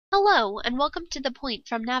Hello, and welcome to The Point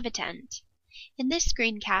from Navitend. In this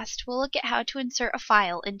screencast, we'll look at how to insert a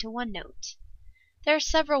file into OneNote. There are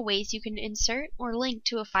several ways you can insert or link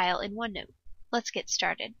to a file in OneNote. Let's get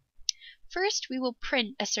started. First, we will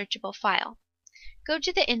print a searchable file. Go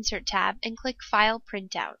to the Insert tab and click File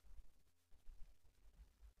Printout.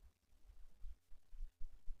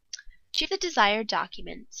 Choose the desired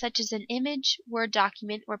document, such as an image, Word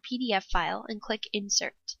document, or PDF file, and click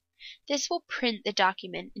Insert. This will print the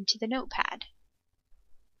document into the notepad.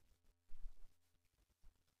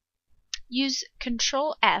 Use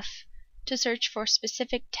Ctrl F to search for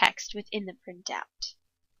specific text within the printout.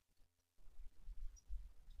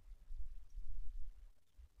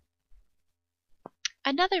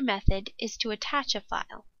 Another method is to attach a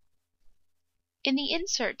file. In the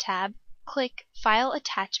Insert tab, click File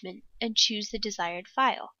Attachment and choose the desired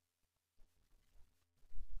file.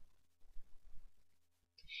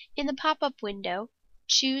 In the pop-up window,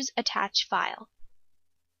 choose Attach File.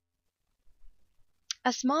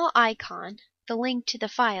 A small icon, the link to the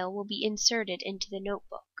file, will be inserted into the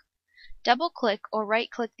notebook. Double-click or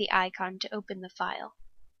right-click the icon to open the file.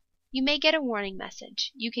 You may get a warning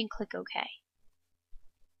message. You can click OK.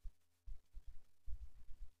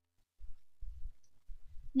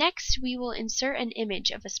 Next, we will insert an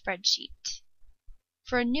image of a spreadsheet.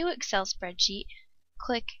 For a new Excel spreadsheet,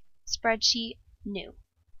 click Spreadsheet, New.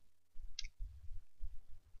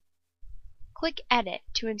 Click Edit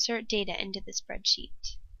to insert data into the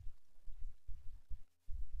spreadsheet.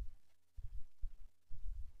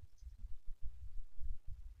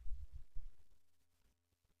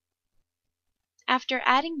 After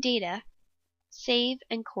adding data, save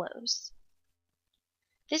and close.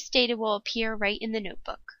 This data will appear right in the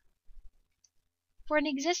notebook. For an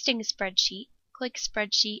existing spreadsheet, click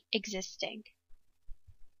Spreadsheet Existing.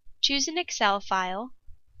 Choose an Excel file,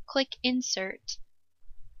 click Insert,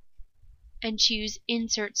 and choose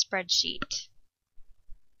Insert Spreadsheet.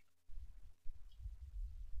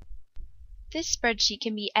 This spreadsheet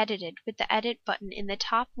can be edited with the Edit button in the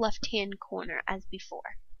top left-hand corner as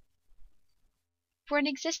before. For an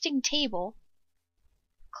existing table,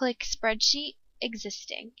 click Spreadsheet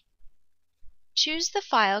Existing. Choose the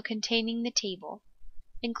file containing the table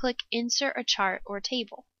and click Insert a chart or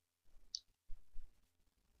table.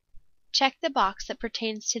 Check the box that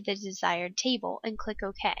pertains to the desired table and click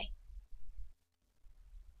OK.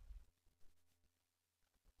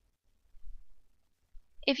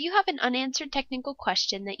 If you have an unanswered technical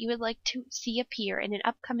question that you would like to see appear in an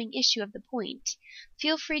upcoming issue of The Point,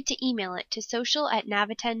 feel free to email it to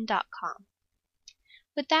social@navitend.com.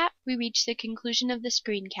 With that, we reach the conclusion of the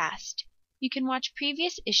screencast. You can watch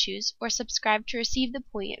previous issues or subscribe to receive The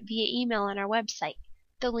Point via email on our website.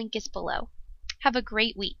 The link is below. Have a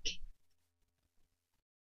great week.